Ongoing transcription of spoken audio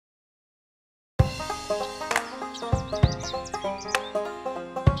Hey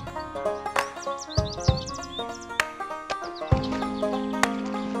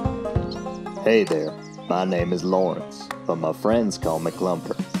there, my name is Lawrence, but my friends call me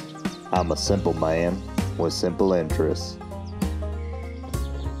Clumper. I'm a simple man with simple interests.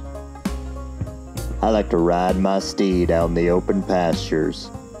 I like to ride my steed out in the open pastures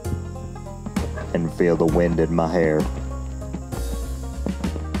and feel the wind in my hair.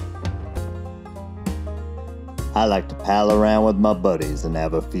 I like to pal around with my buddies and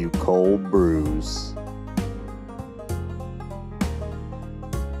have a few cold brews.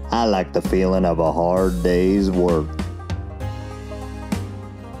 I like the feeling of a hard day's work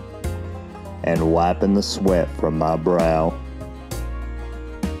and wiping the sweat from my brow.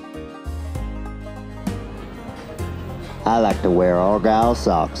 I like to wear Argyle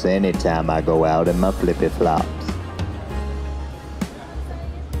socks anytime I go out in my flippy-flops.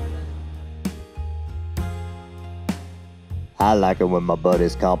 I like it when my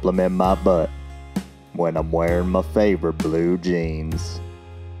buddies compliment my butt when I'm wearing my favorite blue jeans.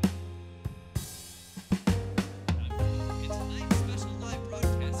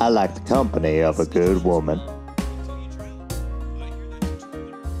 I like the company of a good woman.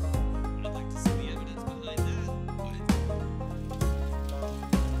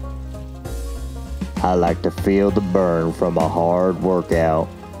 I like to feel the burn from a hard workout.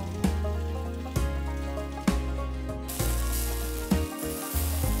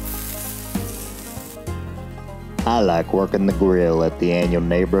 I like working the grill at the annual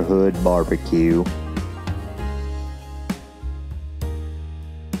neighborhood barbecue.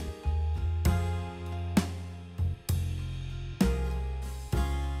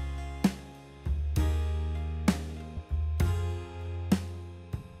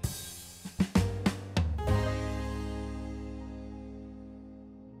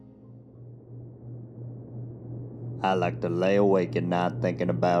 I like to lay awake at night thinking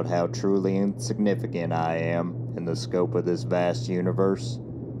about how truly insignificant I am in the scope of this vast universe.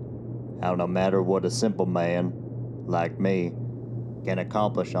 How no matter what a simple man, like me, can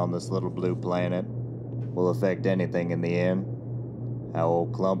accomplish on this little blue planet will affect anything in the end. How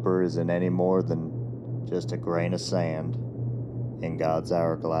old Clumper isn't any more than just a grain of sand in God's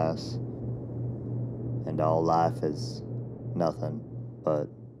hourglass. And all life is nothing but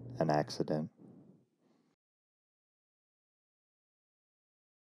an accident.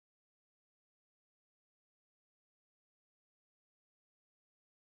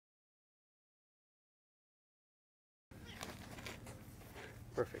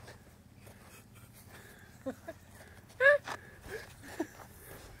 Perfect.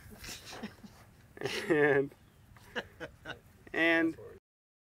 and